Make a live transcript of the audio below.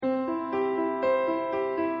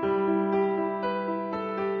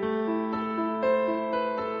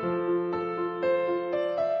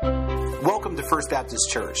Welcome to First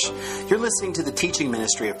Baptist Church. You're listening to the teaching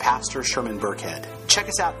ministry of Pastor Sherman Burkhead. Check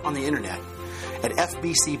us out on the internet at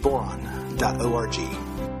fbcboron.org.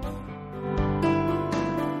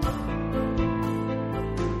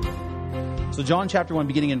 So John chapter 1,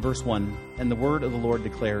 beginning in verse 1, and the word of the Lord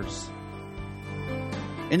declares,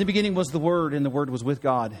 "In the beginning was the Word, and the Word was with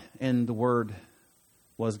God, and the Word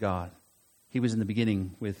was God." He was in the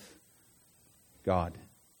beginning with God.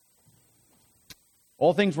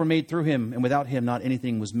 All things were made through him, and without him not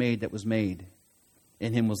anything was made that was made.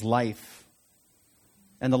 In him was life,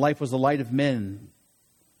 and the life was the light of men.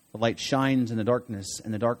 The light shines in the darkness,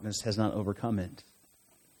 and the darkness has not overcome it.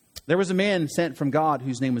 There was a man sent from God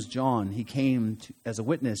whose name was John. He came as a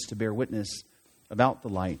witness to bear witness about the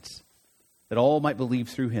light, that all might believe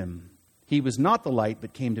through him. He was not the light,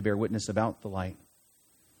 but came to bear witness about the light.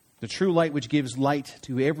 The true light which gives light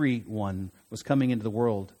to everyone was coming into the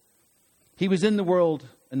world. He was in the world,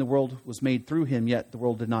 and the world was made through him, yet the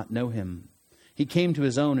world did not know him. He came to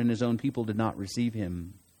his own, and his own people did not receive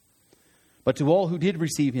him. But to all who did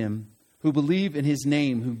receive him, who believe in his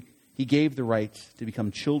name, he gave the right to become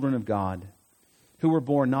children of God, who were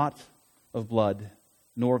born not of blood,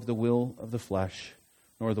 nor of the will of the flesh,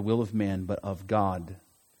 nor the will of man, but of God.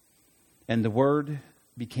 And the Word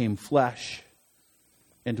became flesh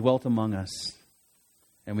and dwelt among us,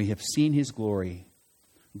 and we have seen his glory,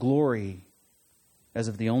 glory as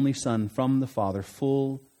of the only Son from the Father,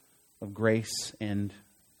 full of grace and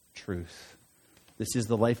truth. This is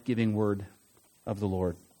the life-giving word of the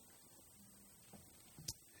Lord.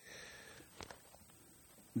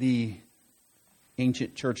 The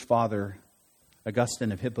ancient church father,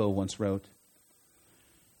 Augustine of Hippo, once wrote,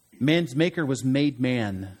 "Man's maker was made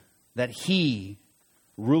man, that he,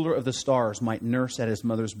 ruler of the stars, might nurse at his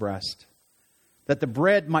mother's breast, that the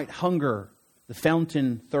bread might hunger, the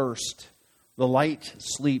fountain thirst, the light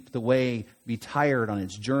sleep, the way be tired on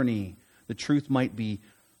its journey, the truth might be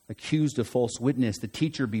accused of false witness, the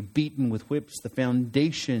teacher be beaten with whips, the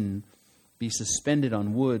foundation be suspended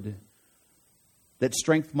on wood, that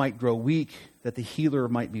strength might grow weak, that the healer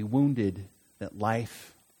might be wounded, that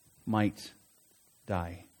life might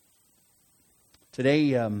die."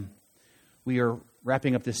 Today, we are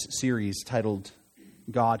wrapping up this series titled,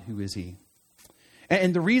 God, Who Is He?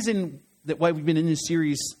 And the reason that why we've been in this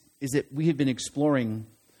series is that we have been exploring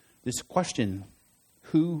this question,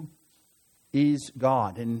 who is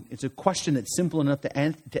God? And it's a question that's simple enough to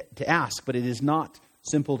ask, but it is not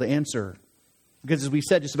simple to answer. Because as we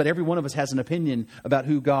said, just about every one of us has an opinion about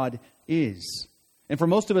who God is. And for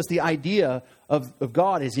most of us, the idea of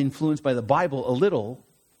God is influenced by the Bible a little,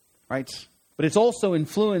 right? But it's also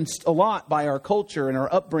influenced a lot by our culture and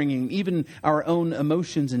our upbringing, even our own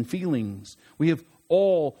emotions and feelings. We have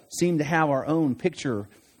all seemed to have our own picture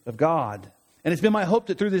of God. And it's been my hope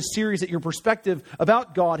that through this series that your perspective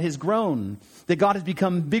about God has grown, that God has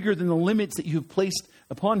become bigger than the limits that you have placed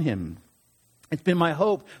upon him. It's been my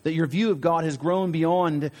hope that your view of God has grown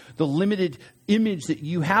beyond the limited image that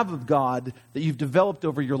you have of God that you've developed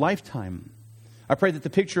over your lifetime. I pray that the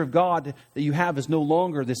picture of God that you have is no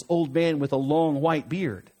longer this old man with a long white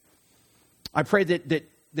beard. I pray that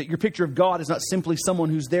your picture of God is not simply someone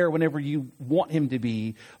who's there whenever you want him to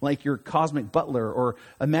be, like your cosmic butler or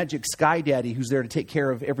a magic sky daddy who's there to take care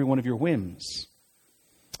of every one of your whims.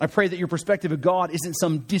 I pray that your perspective of God isn't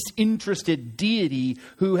some disinterested deity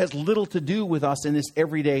who has little to do with us in this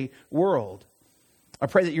everyday world. I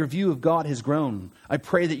pray that your view of God has grown. I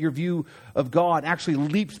pray that your view of God actually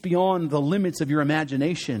leaps beyond the limits of your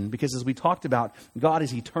imagination, because as we talked about, God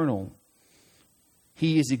is eternal.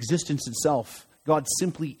 He is existence itself. God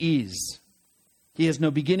simply is. He has no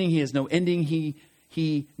beginning. He has no ending.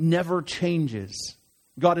 He never changes.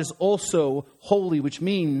 God is also holy, which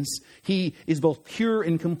means he is both pure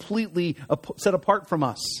and completely set apart from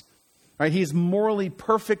us. Right? He is morally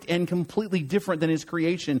perfect and completely different than his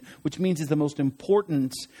creation, which means he's the most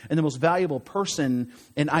important and the most valuable person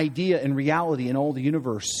and idea and reality in all the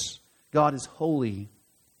universe. God is holy.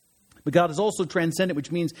 But God is also transcendent,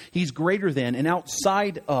 which means he's greater than and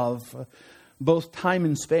outside of both time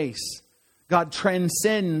and space. God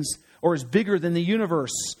transcends or is bigger than the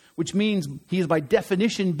universe, which means he is by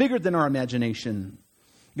definition bigger than our imagination.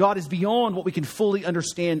 God is beyond what we can fully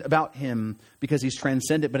understand about him because he's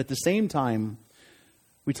transcendent. But at the same time,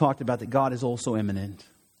 we talked about that God is also immanent.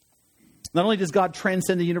 Not only does God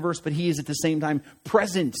transcend the universe, but he is at the same time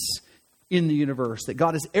present in the universe. That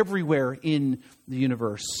God is everywhere in the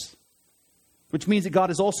universe. Which means that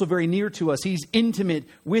God is also very near to us. He's intimate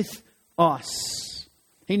with us.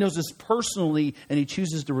 He knows us personally, and he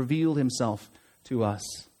chooses to reveal himself to us.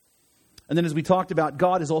 And then as we talked about,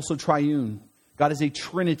 God is also triune. God is a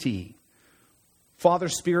trinity. Father,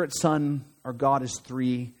 Spirit, Son, our God is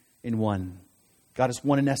three in one. God is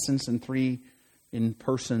one in essence and three in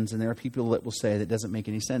persons. And there are people that will say that doesn't make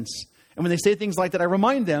any sense. And when they say things like that, I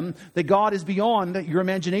remind them that God is beyond your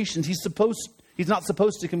imaginations. He's not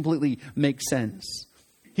supposed to completely make sense.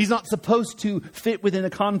 He's not supposed to fit within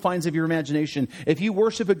the confines of your imagination. If you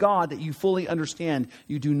worship a God that you fully understand,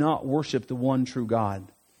 you do not worship the one true God.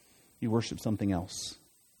 You worship something else.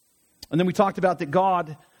 And then we talked about that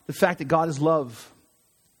God, the fact that God is love.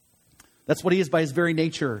 That's what he is by his very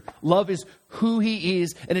nature. Love is who he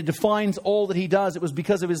is, and it defines all that he does. It was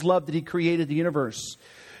because of his love that he created the universe.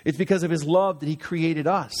 It's because of his love that he created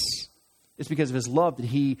us. It's because of his love that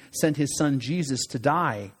he sent his son Jesus to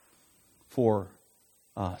die for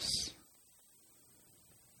us.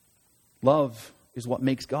 Love is what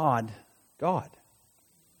makes God, God.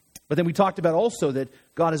 But then we talked about also that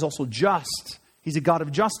God is also just. He's a God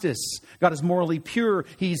of justice. God is morally pure.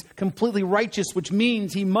 He's completely righteous, which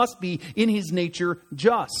means he must be in his nature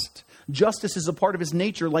just. Justice is a part of his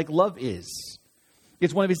nature like love is.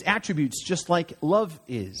 It's one of his attributes, just like love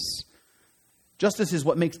is. Justice is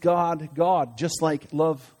what makes God, God, just like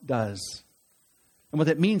love does. And what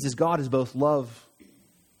that means is God is both love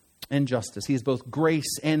and justice. He is both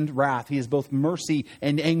grace and wrath. He is both mercy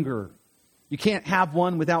and anger. You can't have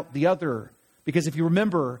one without the other. Because if you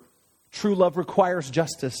remember, true love requires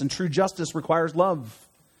justice, and true justice requires love.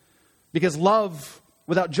 Because love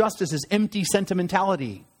without justice is empty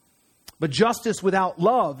sentimentality. But justice without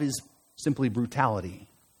love is simply brutality.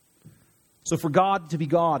 So for God to be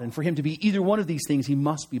God and for him to be either one of these things, he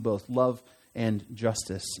must be both love and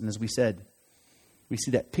justice. And as we said, we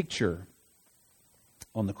see that picture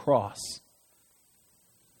on the cross.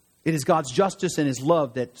 It is God's justice and his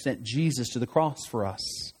love that sent Jesus to the cross for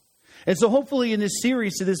us. And so hopefully in this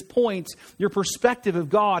series to this point, your perspective of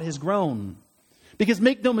God has grown. Because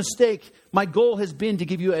make no mistake, my goal has been to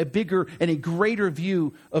give you a bigger and a greater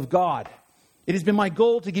view of God. It has been my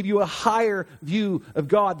goal to give you a higher view of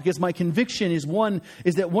God, because my conviction is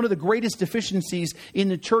that one of the greatest deficiencies in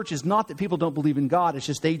the church is not that people don't believe in God. It's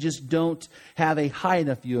just they just don't have a high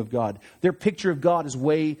enough view of God. Their picture of God is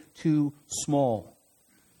way too small.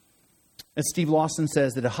 As Steve Lawson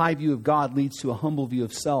says, that a high view of God leads to a humble view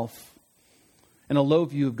of self, and a low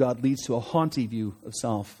view of God leads to a haughty view of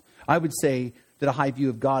self. I would say that a high view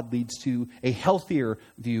of God leads to a healthier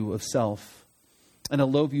view of self. And a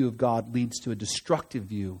low view of God leads to a destructive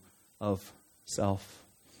view of self.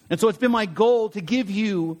 And so it's been my goal to give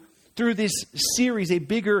you, through this series, a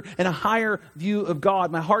bigger and a higher view of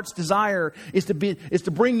God. My heart's desire is to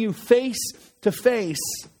bring you face to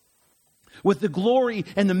face with the glory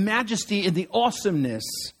and the majesty and the awesomeness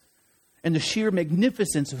and the sheer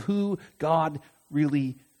magnificence of who God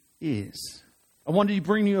really is. I wanted to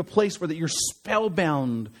bring you a place where that you're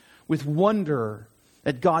spellbound with wonder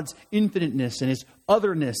at God's infiniteness and his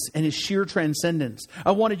otherness and his sheer transcendence.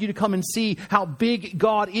 I wanted you to come and see how big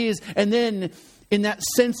God is, and then in that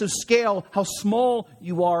sense of scale, how small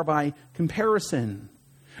you are by comparison.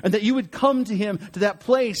 And that you would come to him, to that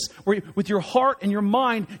place where with your heart and your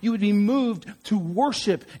mind, you would be moved to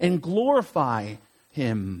worship and glorify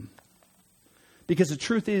him. Because the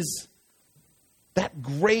truth is, that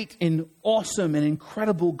great and awesome and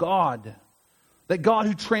incredible God, that God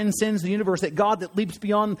who transcends the universe, that God that leaps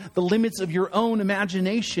beyond the limits of your own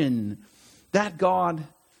imagination, that God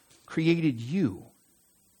created you.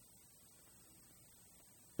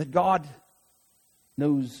 That God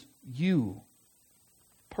knows you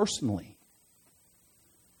personally.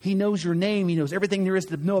 He knows your name. He knows everything there is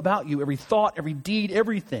to know about you, every thought, every deed,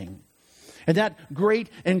 everything. And that great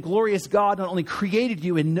and glorious God not only created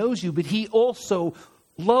you and knows you, but he also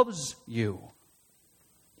loves you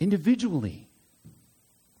individually.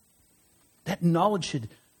 That knowledge should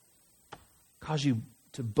cause you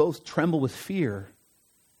to both tremble with fear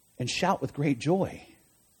and shout with great joy.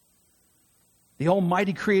 The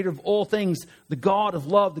almighty creator of all things, the God of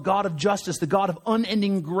love, the God of justice, the God of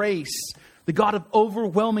unending grace, the God of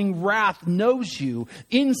overwhelming wrath knows you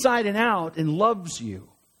inside and out and loves you.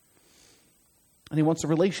 And he wants a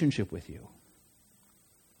relationship with you.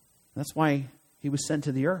 That's why he was sent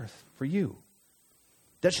to the earth, for you.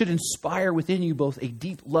 That should inspire within you both a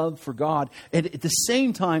deep love for God, and at the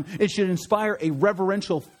same time, it should inspire a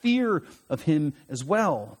reverential fear of him as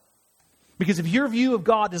well. Because if your view of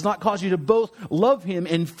God does not cause you to both love him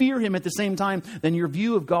and fear him at the same time, then your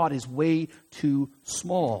view of God is way too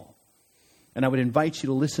small. And I would invite you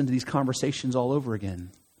to listen to these conversations all over again.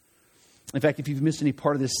 In fact, if you've missed any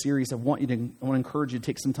part of this series, I want to encourage you to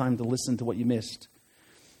take some time to listen to what you missed.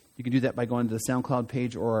 You can do that by going to the SoundCloud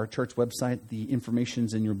page or our church website. The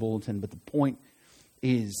information's in your bulletin. But the point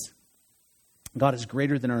is God is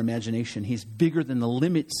greater than our imagination. He's bigger than the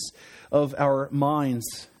limits of our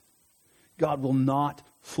minds. God will not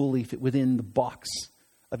fully fit within the box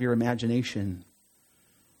of your imagination.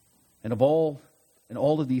 And all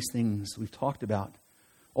of these things we've talked about,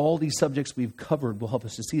 all these subjects we've covered will help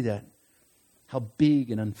us to see that, how big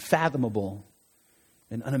and unfathomable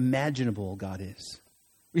and unimaginable God is.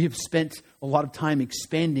 We have spent a lot of time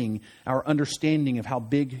expanding our understanding of how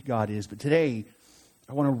big God is. But today,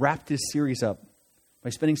 I want to wrap this series up by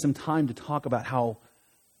spending some time to talk about how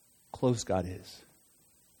close God is.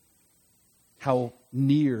 How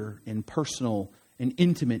near and personal and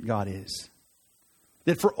intimate God is.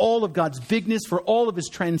 That for all of God's bigness, for all of His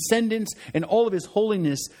transcendence, and all of His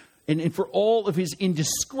holiness, and for all of His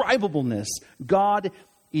indescribableness, God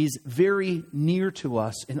is very near to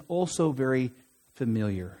us and also very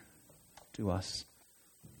familiar to us.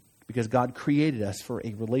 Because God created us for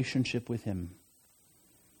a relationship with Him.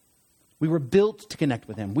 We were built to connect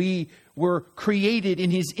with Him. We were created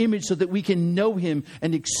in His image so that we can know Him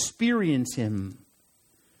and experience Him.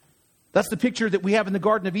 That's the picture that we have in the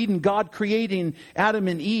Garden of Eden. God creating Adam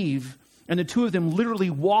and Eve, and the two of them literally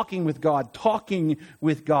walking with God, talking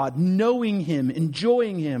with God, knowing Him,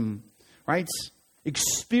 enjoying Him, right?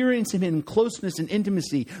 Experiencing Him in closeness and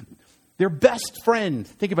intimacy. Their best friend,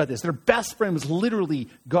 think about this, their best friend was literally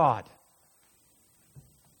God.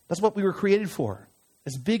 That's what we were created for.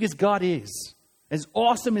 As big as God is, as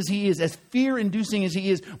awesome as He is, as fear-inducing as He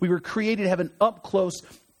is, we were created to have an up-close,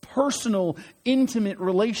 personal, intimate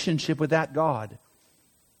relationship with that God.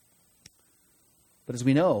 But as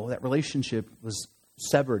we know, that relationship was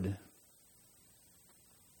severed.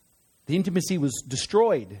 The intimacy was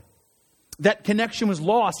destroyed. That connection was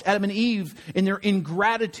lost. Adam and Eve, in their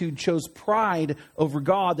ingratitude, chose pride over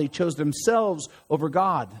God. They chose themselves over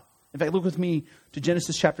God. In fact, look with me to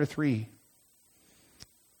Genesis chapter 3.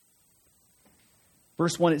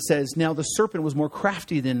 Verse 1, it says, "Now the serpent was more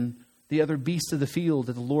crafty than the other beasts of the field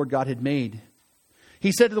that the Lord God had made.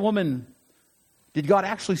 He said to the woman, 'Did God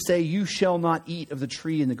actually say, you shall not eat of the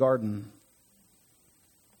tree in the garden?'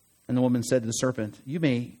 And the woman said to the serpent, we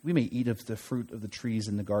may eat of the fruit of the trees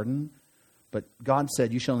in the garden. But God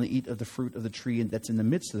said, you shall not eat of the fruit of the tree that's in the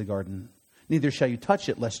midst of the garden. Neither shall you touch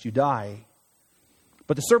it, lest you die.'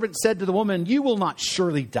 But the serpent said to the woman, 'You will not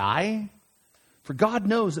surely die. For God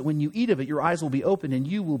knows that when you eat of it, your eyes will be opened, and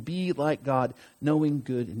you will be like God, knowing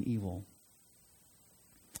good and evil.'"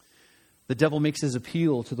 The devil makes his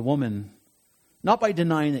appeal to the woman, not by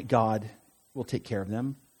denying that God will take care of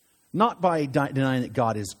them, not by denying that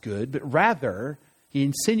God is good, but rather he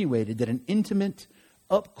insinuated that an intimate,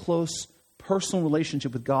 up-close, personal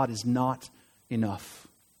relationship with God is not enough.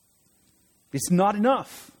 It's not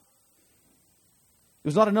enough. It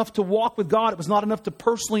was not enough to walk with God. It was not enough to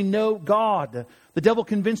personally know God. The devil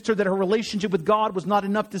convinced her that her relationship with God was not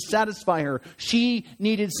enough to satisfy her. She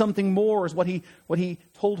needed something more, is what he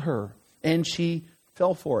told her. And she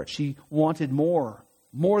fell for it. She wanted more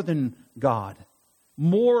than God.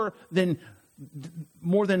 More than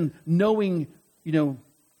knowing,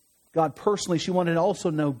 God personally. She wanted to also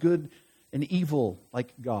know good and evil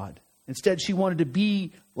like God. Instead, she wanted to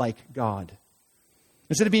be like God.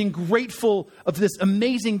 Instead of being grateful of this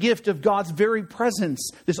amazing gift of God's very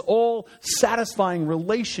presence, this all-satisfying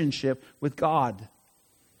relationship with God,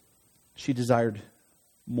 she desired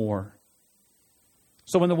more.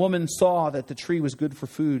 So when the woman saw that the tree was good for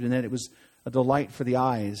food and that it was a delight for the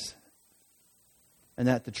eyes, and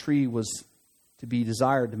that the tree was to be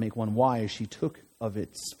desired to make one wise, she took of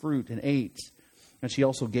its fruit and ate. And she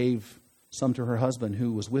also gave some to her husband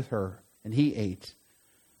who was with her, and he ate.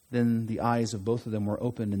 Then the eyes of both of them were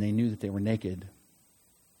opened, and they knew that they were naked.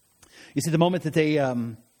 You see, the moment that they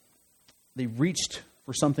reached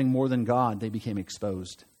for something more than God, they became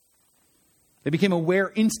exposed. They became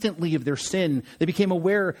aware instantly of their sin. They became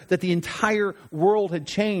aware that the entire world had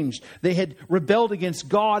changed. They had rebelled against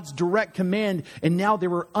God's direct command, and now there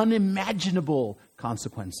were unimaginable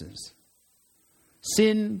consequences.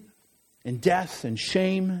 Sin and death and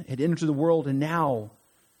shame had entered the world, and now,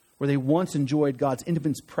 where they once enjoyed God's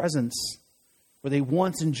intimate presence, where they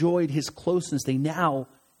once enjoyed His closeness, they now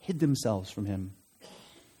hid themselves from Him.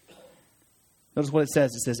 Notice what it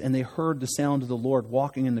says. It says, "And they heard the sound of the Lord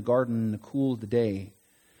walking in the garden in the cool of the day.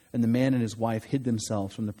 And the man and his wife hid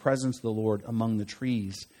themselves from the presence of the Lord among the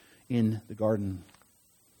trees in the garden."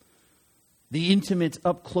 The intimate,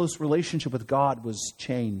 up-close relationship with God was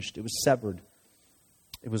changed. It was severed.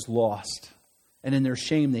 It was lost. And in their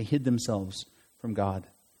shame, they hid themselves from God.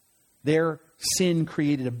 Their sin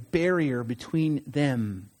created a barrier between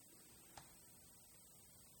them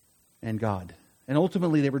and God. And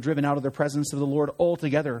ultimately, they were driven out of the presence of the Lord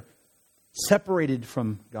altogether. separated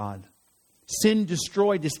from God. Sin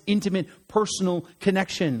destroyed this intimate, personal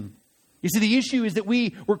connection. You see, the issue is that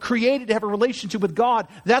we were created to have a relationship with God.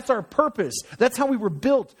 That's our purpose. That's how we were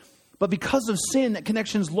built. But because of sin, that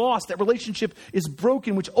connection's lost. That relationship is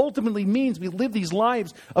broken, which ultimately means we live these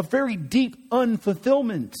lives of very deep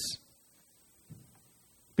unfulfillment.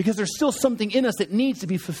 Because there's still something in us that needs to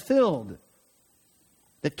be fulfilled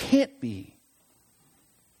that can't be.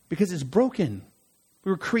 Because it's broken.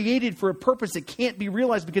 We were created for a purpose that can't be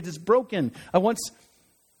realized because it's broken. I once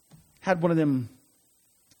had one of them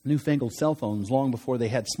newfangled cell phones long before they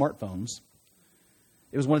had smartphones.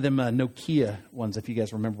 It was one of them Nokia ones, if you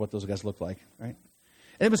guys remember what those guys looked like, right?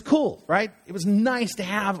 And it was cool, right? It was nice to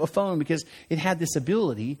have a phone because it had this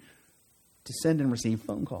ability to send and receive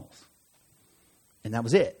phone calls. And that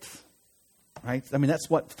was it, right? I mean, that's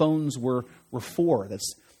what phones were for. That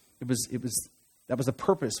was the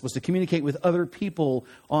purpose, was to communicate with other people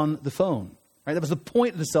on the phone, right? That was the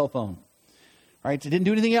point of the cell phone, right? It didn't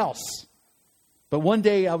do anything else. But one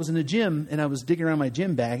day I was in the gym and I was digging around my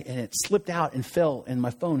gym bag and it slipped out and fell and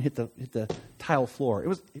my phone hit the tile floor. It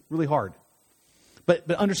was really hard. But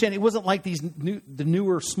understand, it wasn't like the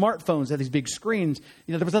newer smartphones that had these big screens.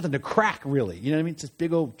 You know, there was nothing to crack really. You know what I mean? It's this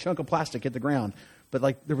big old chunk of plastic hit the ground. But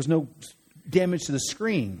like there was no damage to the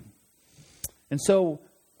screen. And so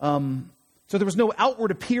there was no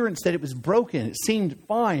outward appearance that it was broken. It seemed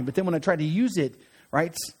fine. But then when I tried to use it,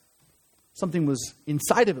 right, something was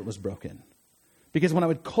inside of it was broken. Because when I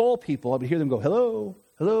would call people, I would hear them go, hello,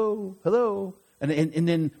 hello, hello. And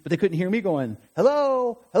then, but they couldn't hear me going,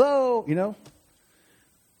 hello, hello, you know.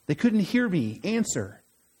 They couldn't hear me answer.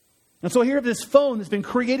 And so here I have this phone that's been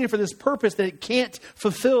created for this purpose that it can't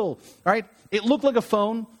fulfill, right? It looked like a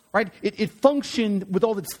phone, right? It functioned with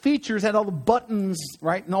all its features, had all the buttons,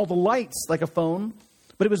 right? And all the lights like a phone.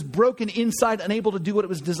 But it was broken inside, unable to do what it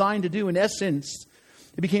was designed to do. In essence,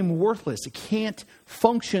 it became worthless. It can't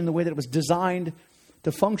function the way that it was designed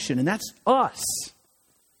to function. And that's us.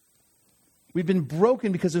 We've been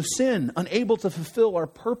broken because of sin, unable to fulfill our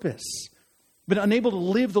purpose. Been unable to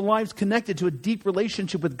live the lives connected to a deep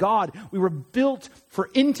relationship with God. We were built for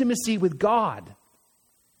intimacy with God.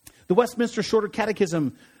 The Westminster Shorter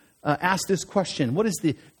Catechism asked this question: what is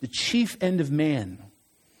the chief end of man?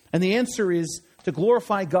 And the answer is to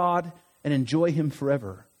glorify God and enjoy Him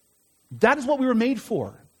forever. That is what we were made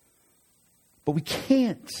for. But we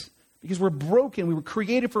can't, because we're broken. We were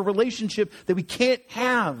created for a relationship that we can't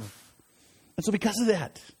have. And so because of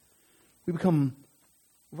that, we become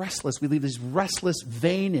restless. We live these restless,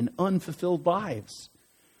 vain, and unfulfilled lives.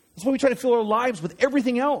 That's why we try to fill our lives with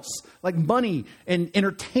everything else, like money and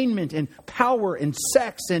entertainment and power and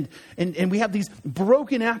sex. And we have these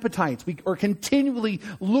broken appetites. We are continually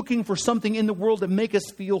looking for something in the world to make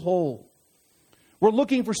us feel whole. We're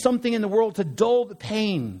looking for something in the world to dull the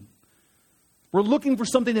pain. We're looking for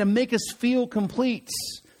something to make us feel complete.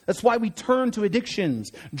 That's why we turn to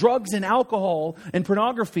addictions, drugs and alcohol and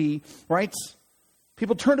pornography, right?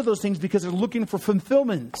 People turn to those things because they're looking for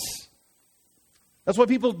fulfillment. That's why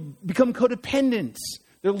people become codependent.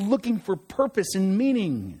 They're looking for purpose and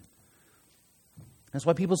meaning. That's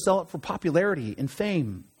why people sell it for popularity and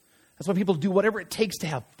fame. That's why people do whatever it takes to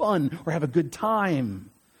have fun or have a good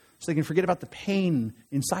time, so they can forget about the pain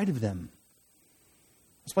inside of them.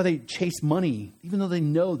 That's why they chase money, even though they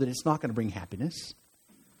know that it's not going to bring happiness.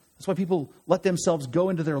 That's why people let themselves go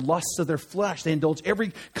into their lusts of their flesh. They indulge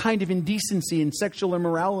every kind of indecency and sexual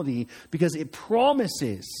immorality because it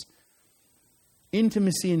promises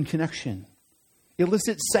intimacy and connection.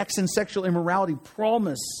 Illicit sex and sexual immorality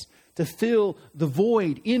promise to fill the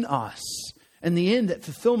void in us. And in the end, that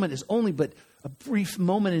fulfillment is only but a brief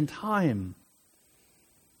moment in time.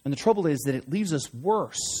 And the trouble is that it leaves us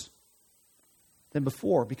worse than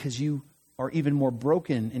before because you are even more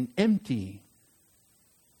broken and empty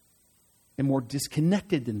and more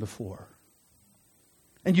disconnected than before.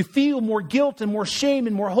 And you feel more guilt and more shame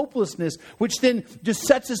and more hopelessness, which then just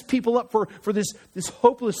sets us people up for this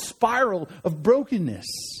hopeless spiral of brokenness.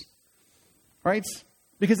 Right?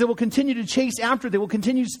 Because they will continue to chase after, they will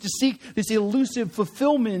continue to seek this elusive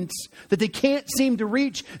fulfillment that they can't seem to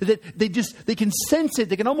reach, that they can sense it,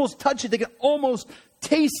 they can almost touch it, they can almost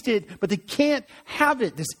taste it, but they can't have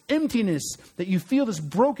it. This emptiness that you feel, this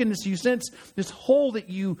brokenness you sense, this hole that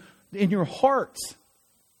you, in your heart,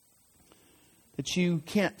 that you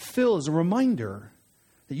can't fill, is a reminder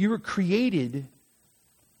that you were created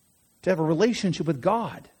to have a relationship with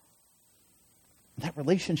God. And that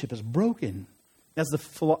relationship is broken. As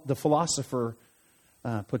the philosopher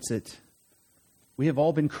puts it, we have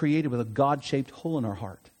all been created with a God-shaped hole in our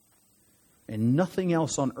heart. And nothing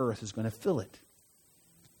else on earth is going to fill it.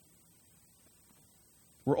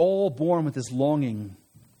 We're all born with this longing,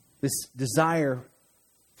 this desire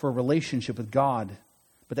for a relationship with God.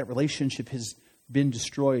 But that relationship has been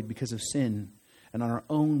destroyed because of sin. And on our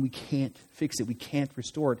own, we can't fix it. We can't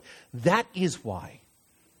restore it. That is why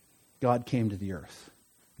God came to the earth.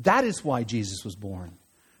 That is why Jesus was born.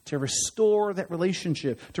 To restore that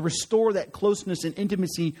relationship, to restore that closeness and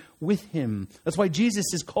intimacy with Him. That's why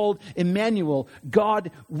Jesus is called Emmanuel,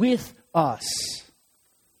 God with us.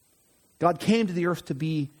 God came to the earth to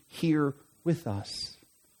be here with us.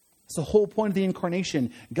 It's the whole point of the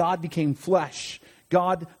incarnation. God became flesh.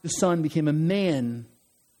 God the Son became a man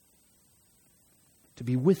to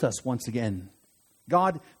be with us once again.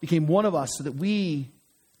 God became one of us so that we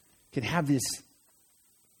can have this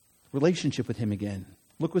relationship with Him again.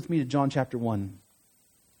 Look with me to John chapter 1.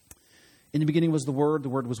 In the beginning was the Word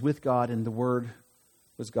was with God, and the Word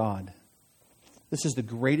was God. This is the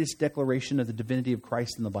greatest declaration of the divinity of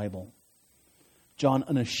Christ in the Bible. John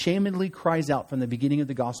unashamedly cries out from the beginning of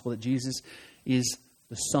the gospel that Jesus is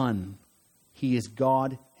the Son. He is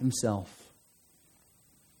God Himself.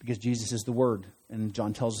 Because Jesus is the Word. And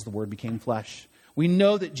John tells us the Word became flesh. We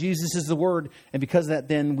know that Jesus is the Word. And because of that,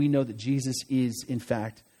 then we know that Jesus is, in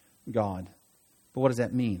fact, God. But what does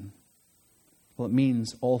that mean? Well, it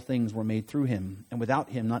means all things were made through Him. And without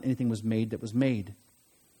Him, not anything was made that was made.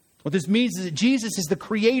 What this means is that Jesus is the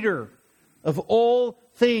creator of all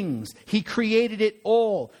things. He created it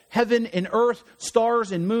all. Heaven and earth,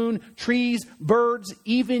 stars and moon, trees, birds,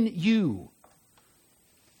 even you.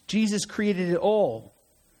 Jesus created it all.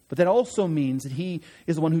 But that also means that He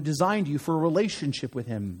is the one who designed you for a relationship with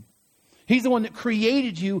Him. He's the one that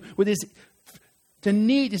created you with to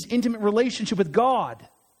need this intimate relationship with God.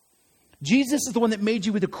 Jesus is the one that made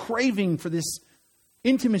you with a craving for this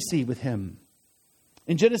intimacy with Him.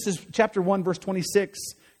 In Genesis chapter 1, verse 26,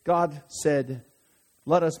 God said,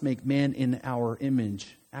 "Let us make man in our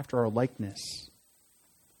image, after our likeness."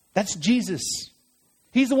 That's Jesus.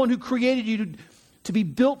 He's the one who created you to be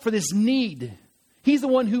built for this need. He's the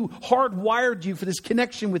one who hardwired you for this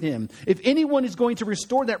connection with Him. If anyone is going to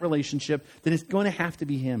restore that relationship, then it's going to have to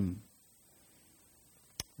be Him.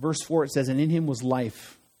 Verse 4, it says, "And in Him was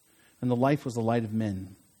life, and the life was the light of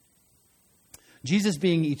men." Jesus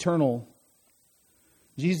being eternal,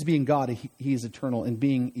 Jesus being God, He is eternal. And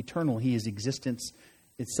being eternal, He is existence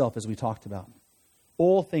itself, as we talked about.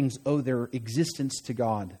 All things owe their existence to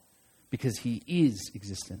God because He is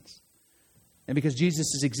existence. And because Jesus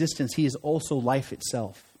is existence, He is also life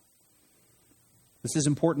itself. This is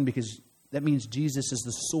important because that means Jesus is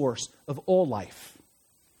the source of all life.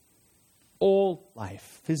 All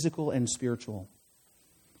life, physical and spiritual.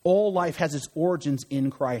 All life has its origins in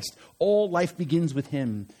Christ. All life begins with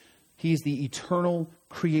Him. He is the eternal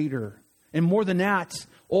creator. And more than that,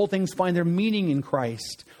 all things find their meaning in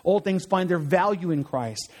Christ. All things find their value in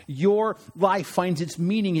Christ. Your life finds its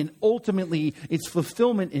meaning and ultimately its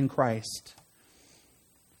fulfillment in Christ.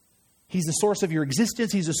 He's the source of your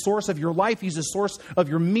existence. He's the source of your life. He's the source of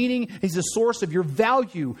your meaning. He's the source of your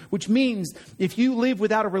value, which means if you live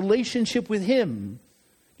without a relationship with Him,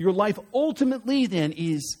 your life ultimately then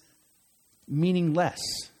is meaningless.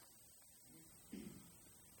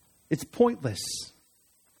 It's pointless,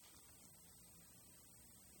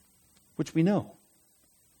 which we know.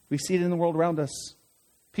 We see it in the world around us.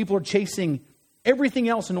 People are chasing everything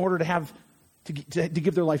else in order to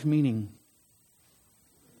give their life meaning.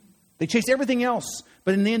 They chase everything else,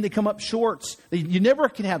 but in the end they come up short. You never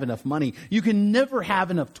can have enough money. You can never have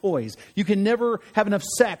enough toys. You can never have enough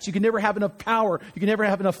sex. You can never have enough power. You can never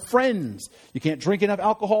have enough friends. You can't drink enough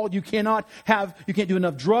alcohol. You can't do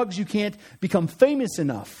enough drugs. You can't become famous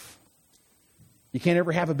enough. You can't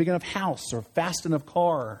ever have a big enough house or fast enough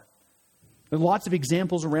car. There are lots of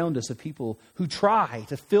examples around us of people who try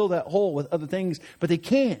to fill that hole with other things, but they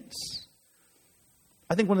can't.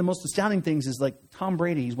 I think one of the most astounding things is like Tom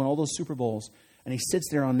Brady. He's won all those Super Bowls, and he sits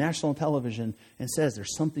there on national television and says,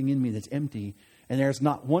 "There's something in me that's empty." And there's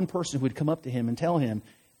not one person who would come up to him and tell him,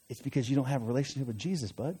 "It's because you don't have a relationship with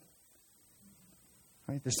Jesus, bud."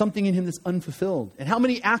 Right? There's something in him that's unfulfilled. And how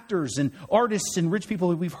many actors and artists and rich people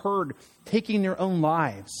that we've heard taking their own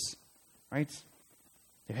lives, right?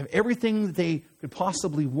 They have everything that they could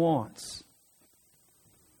possibly want,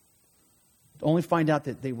 to only find out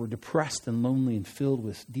that they were depressed and lonely and filled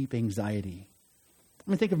with deep anxiety. I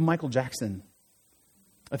mean, think of Michael Jackson.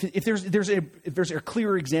 If there's a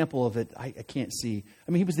clearer example of it, I can't see.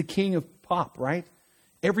 I mean, he was the king of pop, right?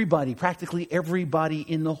 Practically everybody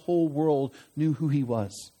in the whole world knew who he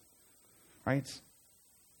was, right?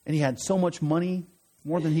 And he had so much money,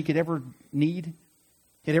 more than he could ever need.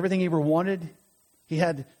 He had everything he ever wanted. He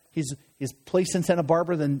had his place in Santa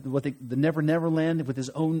Barbara, the Never Never Land with his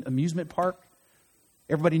own amusement park.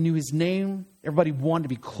 Everybody knew his name. Everybody wanted to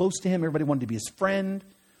be close to him. Everybody wanted to be his friend.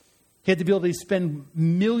 He had the ability to spend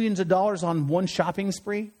millions of dollars on one shopping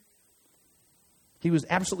spree. He was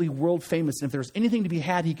absolutely world famous. And if there was anything to be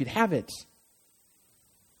had, he could have it.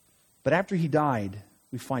 But after he died,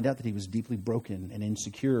 we find out that he was deeply broken and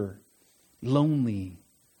insecure, lonely,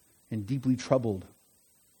 and deeply troubled.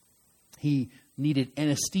 He needed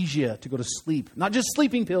anesthesia to go to sleep. Not just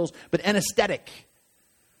sleeping pills, but anesthetic.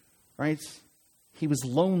 Right? He was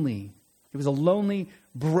lonely. He was a lonely,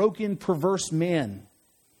 broken, perverse man.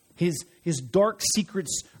 His dark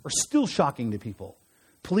secrets are still shocking to people.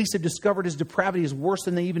 Police have discovered his depravity is worse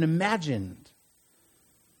than they even imagined.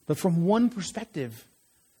 But from one perspective,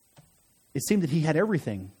 it seemed that he had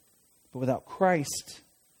everything. But without Christ,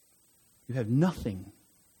 you have nothing.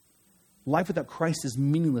 Life without Christ is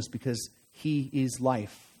meaningless because he is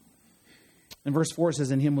life. In verse 4 it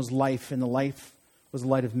says, in him was life, and the life was the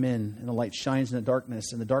light of men, and the light shines in the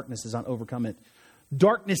darkness, and the darkness does not overcome it.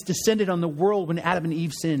 Darkness descended on the world when Adam and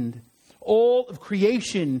Eve sinned. All of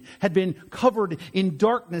creation had been covered in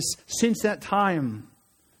darkness since that time.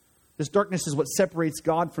 This darkness is what separates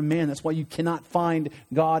God from man. That's why you cannot find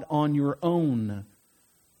God on your own.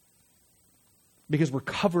 Because we're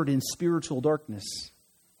covered in spiritual darkness.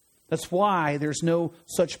 That's why there's no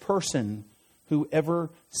such person who ever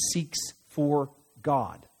seeks for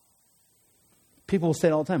God. People will say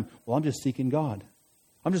it all the time, well, I'm just seeking God.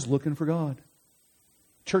 I'm just looking for God.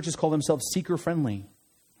 Churches call themselves seeker-friendly,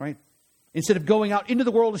 right? Instead of going out into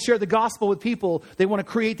the world to share the gospel with people, they want to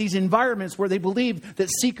create these environments where they believe that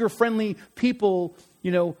seeker-friendly people,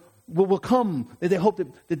 will come. They hope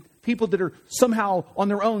that people that are somehow on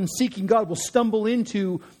their own seeking God will stumble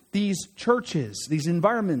into these churches, these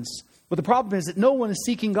environments. But the problem is that no one is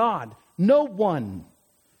seeking God. No one.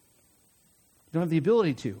 You don't have the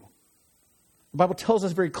ability to. The Bible tells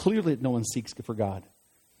us very clearly that no one seeks for God.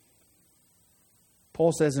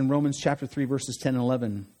 Paul says in Romans chapter 3, verses 10 and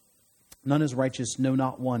 11, none is righteous, no,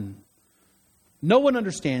 not one. No one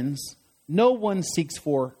understands. No one seeks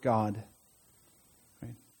for God.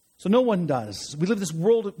 Right? So no one does. We live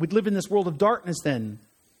in this world of darkness then.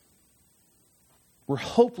 We're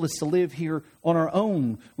hopeless to live here on our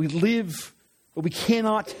own. We live, but we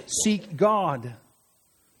cannot seek God.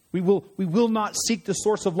 We will not seek the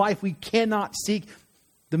source of life. We cannot seek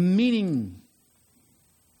the meaning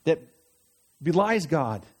that belies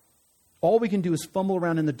God. All we can do is fumble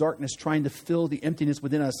around in the darkness trying to fill the emptiness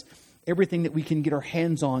within us. Everything that we can get our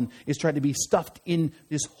hands on is trying to be stuffed in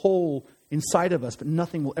this hole inside of us, but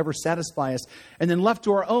nothing will ever satisfy us. And then left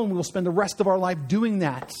to our own, we will spend the rest of our life doing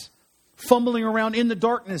that. Fumbling around in the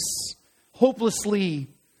darkness, hopelessly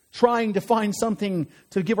trying to find something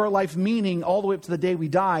to give our life meaning all the way up to the day we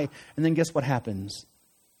die. And then guess what happens?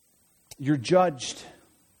 You're judged.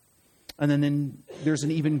 And then there's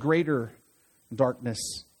an even greater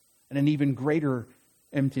darkness and an even greater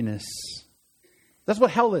emptiness. That's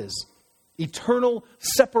what hell is. Eternal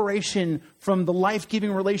separation from the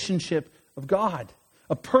life-giving relationship of God.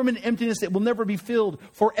 A permanent emptiness that will never be filled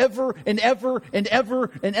forever and ever and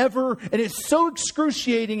ever and ever. And it's so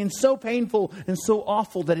excruciating and so painful and so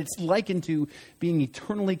awful that it's likened to being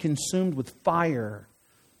eternally consumed with fire.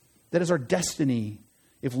 That is our destiny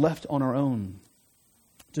if left on our own.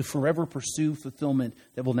 To forever pursue fulfillment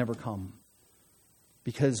that will never come.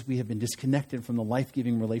 Because we have been disconnected from the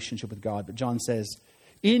life-giving relationship with God. But John says,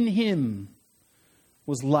 in him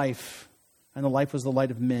was life, and the life was the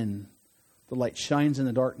light of men. The light shines in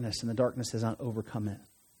the darkness, and the darkness has not overcome it.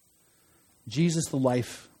 Jesus, the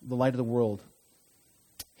life, the light of the world,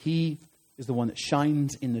 he is the one that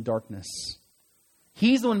shines in the darkness.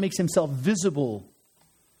 He's the one who makes himself visible.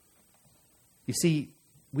 You see,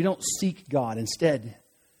 we don't seek God. Instead,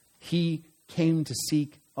 he came to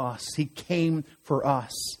seek us. He came for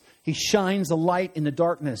us. He shines the light in the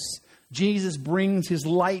darkness. Jesus brings his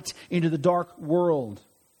light into the dark world.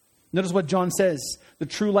 Notice what John says. The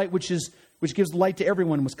true light which gives light to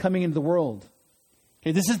everyone was coming into the world.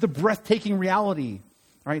 Okay, this is the breathtaking reality.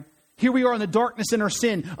 Right? Here we are in the darkness in our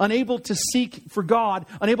sin, unable to seek for God,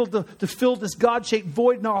 unable to fill this God-shaped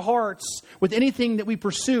void in our hearts with anything that we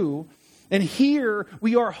pursue. And here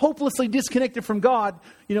we are hopelessly disconnected from God,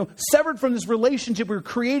 severed from this relationship we were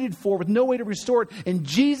created for with no way to restore it. And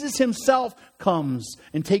Jesus himself comes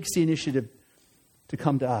and takes the initiative to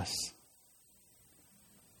come to us.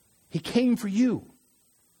 He came for you.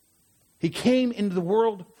 He came into the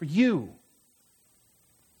world for you.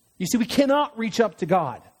 You see, we cannot reach up to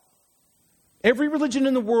God. Every religion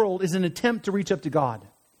in the world is an attempt to reach up to God.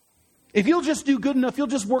 If you'll just do good enough, you'll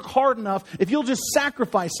just work hard enough, if you'll just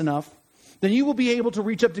sacrifice enough, then you will be able to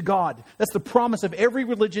reach up to God. That's the promise of every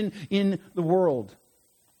religion in the world.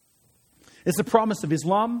 It's the promise of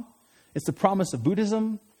Islam. It's the promise of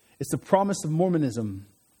Buddhism. It's the promise of Mormonism.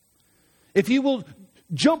 If you will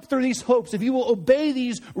jump through these hopes, if you will obey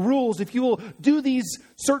these rules, if you will do these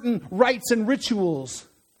certain rites and rituals,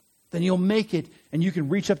 then you'll make it and you can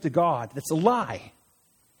reach up to God. That's a lie.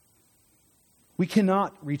 We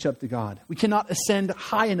cannot reach up to God. We cannot ascend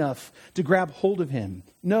high enough to grab hold of Him.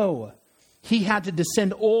 No, He had to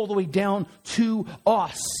descend all the way down to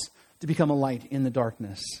us to become a light in the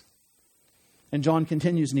darkness. And John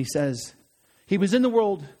continues and he says, He was in the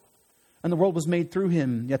world and the world was made through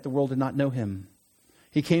Him, yet the world did not know Him.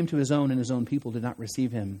 He came to His own and His own people did not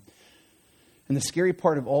receive Him. And the scary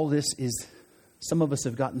part of all this is some of us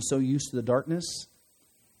have gotten so used to the darkness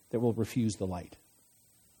that we'll refuse the light.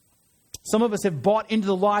 Some of us have bought into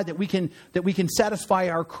the lie that we can satisfy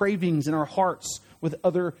our cravings in our hearts with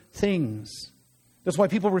other things. That's why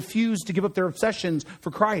people refuse to give up their obsessions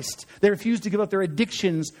for Christ. They refuse to give up their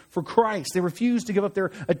addictions for Christ. They refuse to give up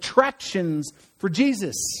their attractions for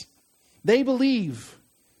Jesus. They believe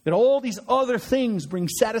that all these other things bring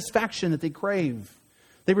satisfaction that they crave.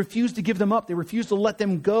 They refuse to give them up. They refuse to let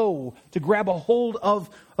them go, to grab a hold of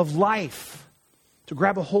life, to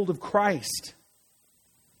grab a hold of Christ.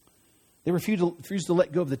 They refuse to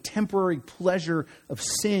let go of the temporary pleasure of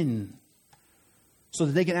sin so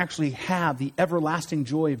that they can actually have the everlasting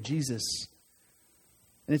joy of Jesus.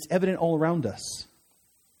 And it's evident all around us.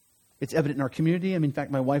 It's evident in our community. I mean, in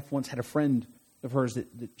fact, my wife once had a friend of hers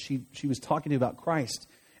that she was talking to about Christ.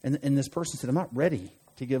 And this person said, I'm not ready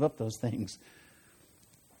to give up those things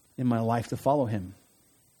in my life to follow Him.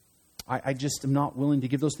 I just am not willing to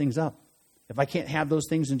give those things up. If I can't have those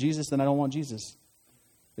things in Jesus, then I don't want Jesus.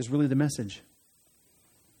 Is really the message.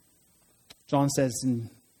 John says in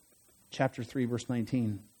chapter 3, verse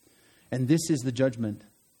 19, and this is the judgment.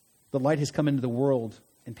 The light has come into the world,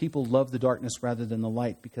 and people love the darkness rather than the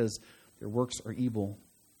light because their works are evil.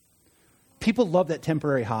 People love that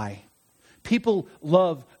temporary high. People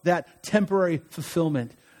love that temporary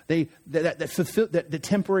fulfillment. The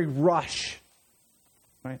temporary rush,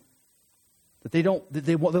 right? They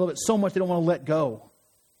love it so much they don't want to let go.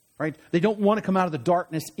 Right? They don't want to come out of the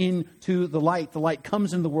darkness into the light. The light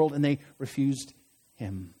comes into the world and they refused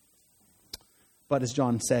Him. But as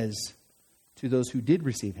John says, to those who did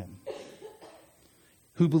receive Him,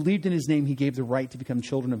 who believed in His name, He gave the right to become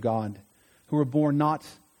children of God, who were born not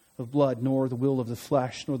of blood, nor the will of the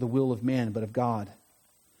flesh, nor the will of man, but of God.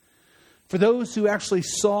 For those who actually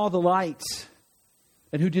saw the light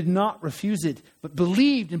and who did not refuse it, but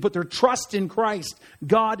believed and put their trust in Christ,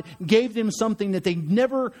 God gave them something that they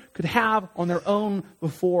never could have on their own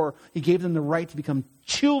before. He gave them the right to become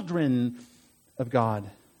children of God.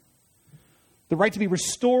 The right to be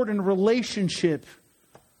restored in a relationship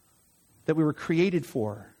that we were created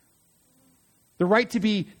for. The right to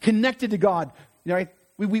be connected to God. Right?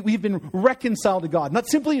 We've been reconciled to God, not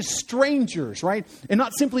simply as strangers, right? And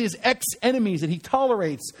not simply as ex-enemies that He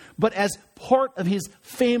tolerates, but as part of His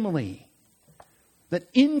family. That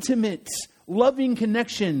intimate, loving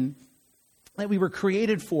connection that we were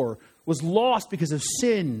created for was lost because of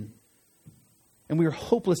sin. And we were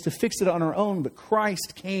hopeless to fix it on our own, but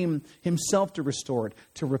Christ came Himself to restore it,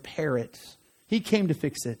 to repair it. He came to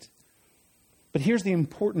fix it. But here's the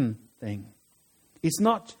important thing. It's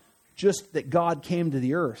not just that God came to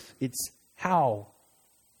the earth. It's how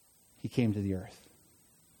He came to the earth.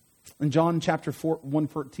 In John chapter 1,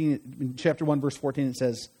 verse 14, it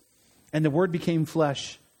says, and the Word became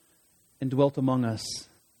flesh and dwelt among us.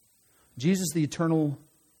 Jesus, the eternal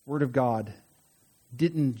Word of God,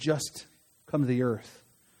 didn't just come to the earth.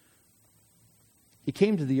 He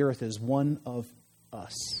came to the earth as one of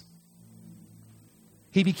us.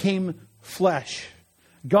 He became flesh.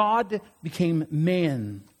 God became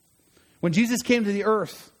man. When Jesus came to the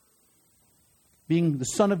earth, being the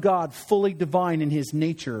Son of God, fully divine in His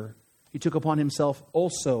nature, He took upon Himself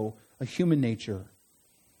also a human nature.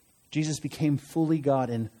 Jesus became fully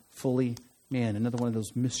God and fully man. Another one of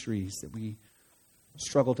those mysteries that we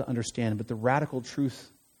struggle to understand. But the radical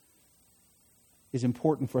truth is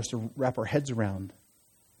important for us to wrap our heads around.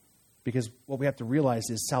 Because what we have to realize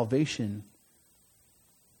is salvation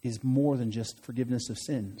is more than just forgiveness of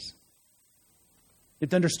sins. You have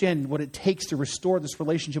to understand what it takes to restore this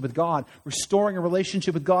relationship with God. Restoring a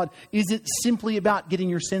relationship with God isn't simply about getting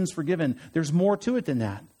your sins forgiven. There's more to it than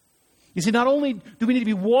that. You see, not only do we need to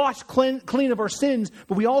be washed clean of our sins,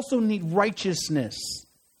 but we also need righteousness.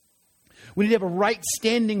 We need to have a right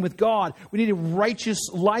standing with God. We need a righteous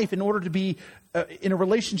life in order to be in a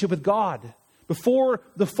relationship with God. Before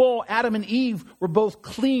the fall, Adam and Eve were both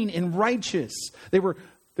clean and righteous. They were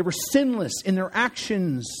sinless in their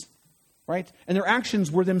actions, right? And their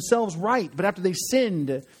actions were themselves right. But after they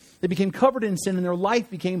sinned, they became covered in sin and their life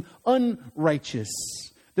became unrighteous.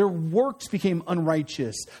 Their works became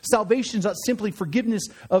unrighteous. Salvation is not simply forgiveness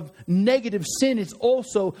of negative sin. It's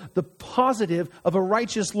also the positive of a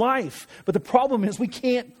righteous life. But the problem is we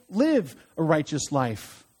can't live a righteous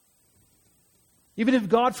life. Even if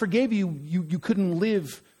God forgave you, you couldn't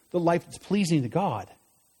live the life that's pleasing to God.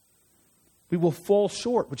 We will fall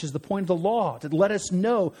short, which is the point of the law, to let us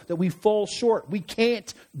know that we fall short. We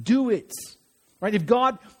can't do it. Right? If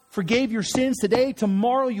God forgave your sins today,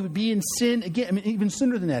 tomorrow you would be in sin again. I mean, even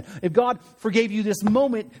sooner than that. If God forgave you this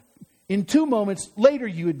moment, in 2 moments later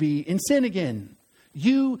you would be in sin again.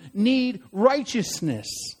 You need righteousness.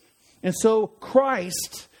 And so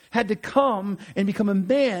Christ had to come and become a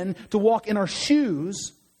man to walk in our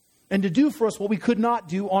shoes and to do for us what we could not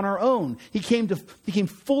do on our own. He became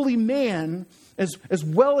fully man as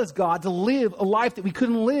well as God to live a life that we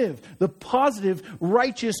couldn't live. The positive,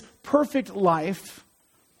 righteous, perfect life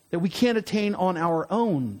that we can't attain on our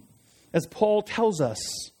own. As Paul tells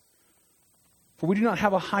us, for we do not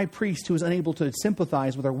have a high priest who is unable to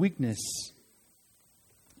sympathize with our weakness,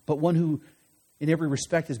 but one who in every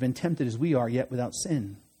respect has been tempted as we are, yet without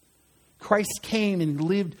sin. Christ came and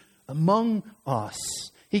lived among us.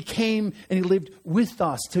 He came and he lived with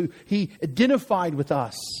us. He identified with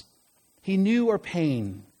us. He knew our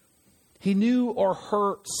pain. He knew our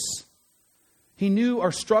hurts. He knew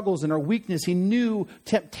our struggles and our weakness. He knew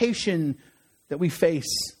temptation that we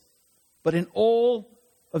face. But in all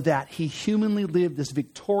of that, he humanly lived this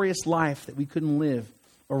victorious life that we couldn't live.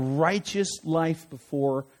 A righteous life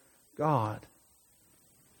before God.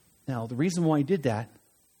 Now, the reason why he did that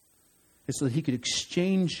is so that he could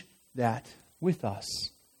exchange that with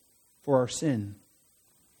us for our sin.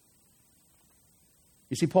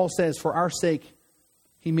 You see, Paul says, for our sake,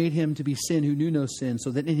 he made him to be sin who knew no sin,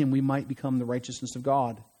 so that in him we might become the righteousness of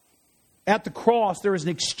God. At the cross, there is an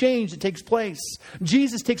exchange that takes place.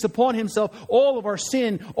 Jesus takes upon himself all of our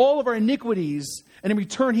sin, all of our iniquities, and in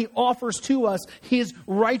return, he offers to us his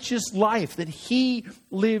righteous life that he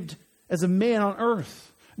lived as a man on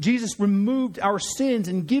earth. Jesus removed our sins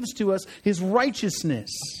and gives to us his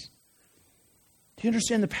righteousness. Do you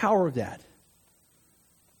understand the power of that?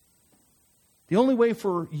 The only way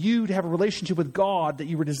for you to have a relationship with God that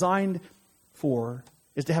you were designed for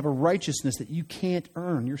is to have a righteousness that you can't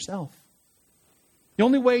earn yourself. The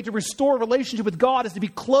only way to restore a relationship with God is to be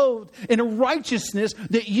clothed in a righteousness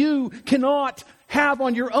that you cannot have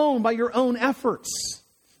on your own by your own efforts.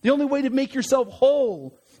 The only way to make yourself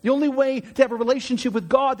whole, the only way to have a relationship with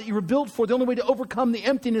God that you were built for, the only way to overcome the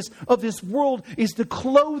emptiness of this world is to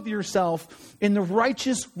clothe yourself in the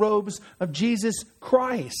righteous robes of Jesus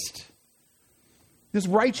Christ. This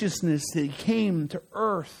righteousness that he came to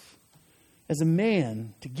earth as a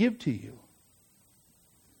man to give to you.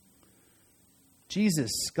 Jesus,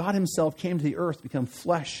 God himself, came to the earth to become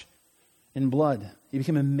flesh and blood. He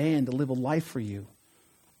became a man to live a life for you,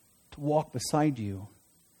 to walk beside you,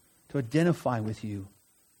 to identify with you,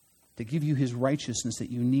 to give you his righteousness that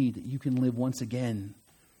you need, that you can live once again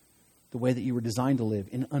the way that you were designed to live,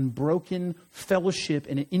 in unbroken fellowship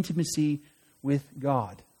and intimacy with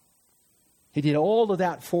God. He did all of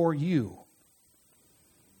that for you.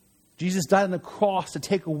 Jesus died on the cross to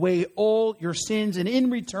take away all your sins and in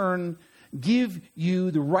return give you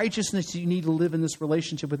the righteousness you need to live in this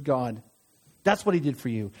relationship with God. That's what he did for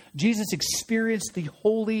you. Jesus experienced the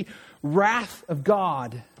holy wrath of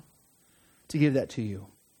God to give that to you.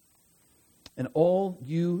 And all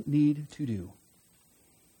you need to do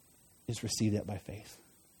is receive that by faith.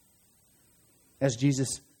 As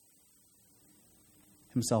Jesus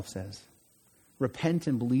himself says, repent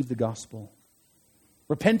and believe the gospel.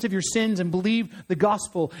 Repent of your sins and believe the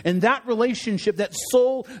gospel. And that relationship, that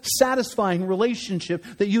soul-satisfying relationship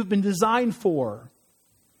that you've been designed for,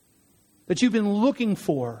 that you've been looking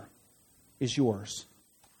for, is yours.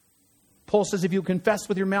 Paul says if you confess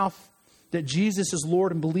with your mouth that Jesus is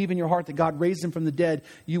Lord and believe in your heart that God raised him from the dead,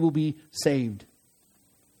 you will be saved.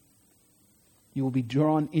 You will be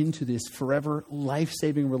drawn into this forever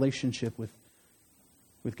life-saving relationship with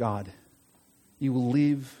God. You will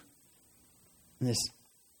live in this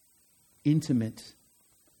intimate,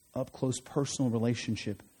 up-close, personal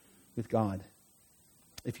relationship with God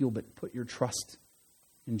if you'll but put your trust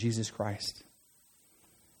in Jesus Christ.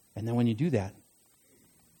 And then when you do that,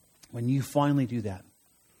 when you finally do that,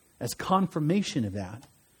 as confirmation of that,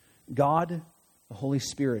 God, the Holy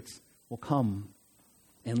Spirit, will come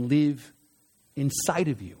and live inside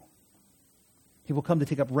of you. He will come to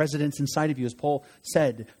take up residence inside of you. As Paul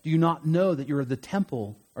said, do you not know that you're the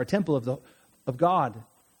temple or temple of God,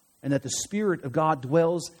 and that the Spirit of God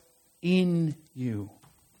dwells in you?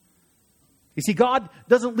 You see, God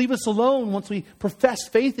doesn't leave us alone once we profess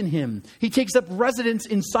faith in Him. He takes up residence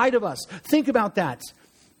inside of us. Think about that.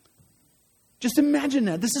 Just imagine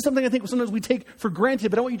that. This is something I think sometimes we take for granted,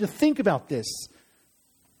 but I want you to think about this.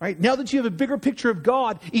 Right? Now that you have a bigger picture of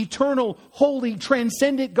God, eternal, holy,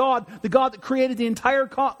 transcendent God, the God that created the entire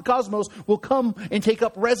cosmos, will come and take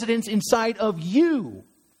up residence inside of you.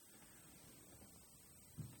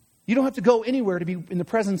 You don't have to go anywhere to be in the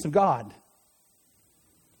presence of God.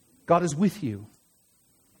 God is with you.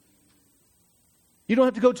 You don't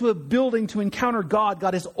have to go to a building to encounter God.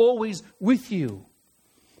 God is always with you.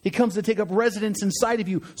 He comes to take up residence inside of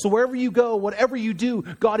you. So wherever you go, whatever you do,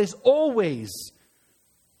 God is always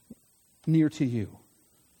near to you.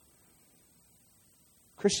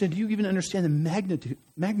 Christian, do you even understand the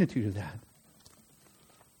magnitude of that?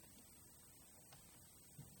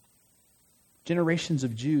 Generations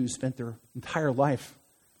of Jews spent their entire life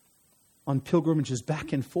on pilgrimages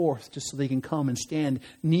back and forth just so they can come and stand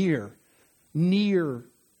near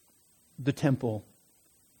the temple.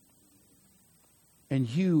 And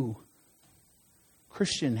you,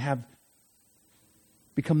 Christian, have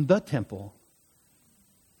become the temple.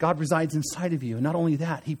 God resides inside of you. And not only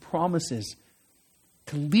that, He promises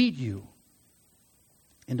to lead you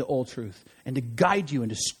into all truth and to guide you and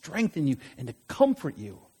to strengthen you and to comfort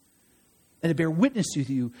you and to bear witness to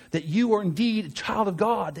you that you are indeed a child of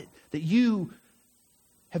God, that you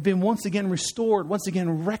have been once again restored, once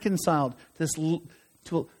again reconciled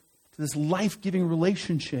to this life-giving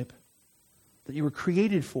relationship that you were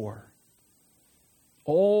created for.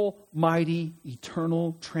 Almighty,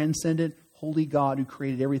 eternal, transcendent, holy God who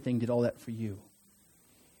created everything did all that for you.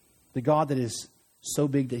 The God that is so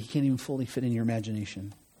big that He can't even fully fit in your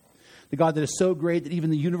imagination. The God that is so great that even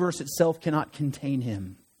the universe itself cannot contain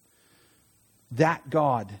Him. That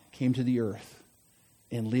God came to the earth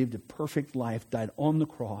and lived a perfect life, died on the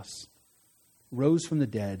cross, rose from the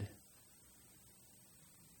dead,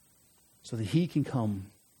 so that He can come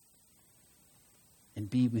and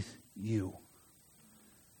be with you.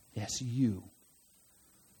 Yes, you.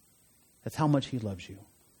 That's how much He loves you.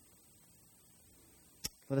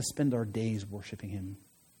 Let us spend our days worshiping Him.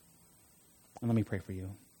 And let me pray for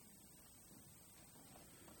you.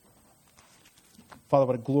 Father,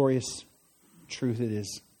 what a glorious truth it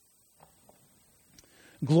is.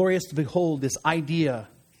 Glorious to behold this idea.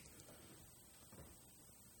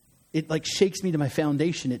 It shakes me to my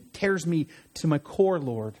foundation. It tears me to my core,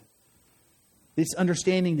 Lord. This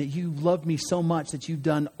understanding that You love me so much that You've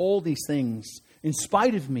done all these things in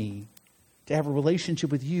spite of me to have a relationship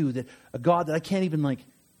with You, that a God that I can't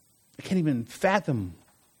even fathom.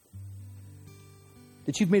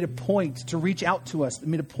 That You've made a point to reach out to us,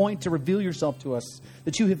 made a point to reveal Yourself to us,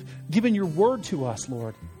 that You have given Your word to us,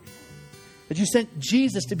 Lord. That You sent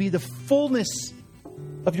Jesus to be the fullness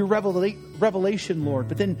of Your revelation, Lord,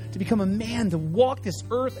 but then to become a man, to walk this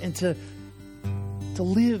earth and to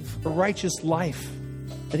live a righteous life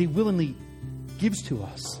that He willingly gives to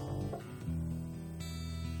us.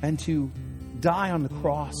 And to die on the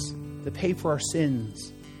cross to pay for our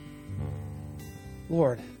sins.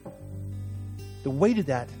 Lord, the weight of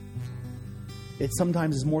that, it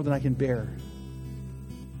sometimes is more than I can bear.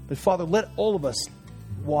 But Father, let all of us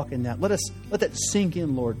walk in that. Let that sink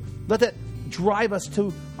in, Lord. Let that drive us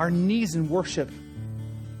to our knees in worship.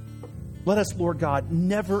 Let us, Lord God,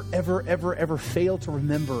 never, ever, ever, ever fail to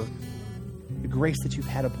remember the grace that You've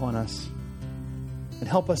had upon us. And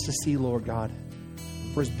help us to see, Lord God,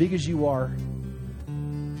 for as big as You are,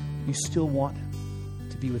 You still want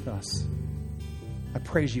to be with us. I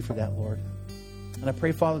praise You for that, Lord. And I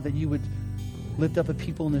pray, Father, that You would lift up a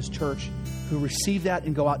people in this church who receive that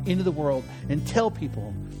and go out into the world and tell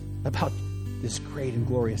people about this great and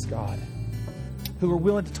glorious God. Who are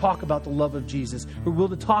willing to talk about the love of Jesus, who are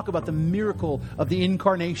willing to talk about the miracle of the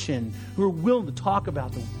incarnation, who are willing to talk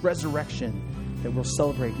about the resurrection that we'll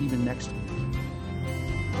celebrate even next week.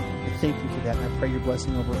 I thank You for that, and I pray Your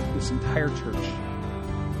blessing over this entire church.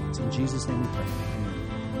 It's in Jesus' name we pray.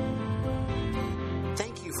 Amen.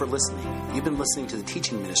 Thank you for listening. You've been listening to the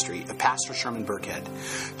teaching ministry of Pastor Sherman Burkhead.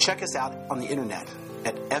 Check us out on the internet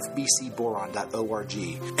at fbcboron.org.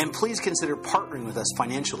 And please consider partnering with us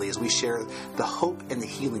financially as we share the hope and the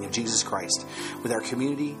healing of Jesus Christ with our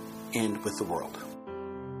community and with the world.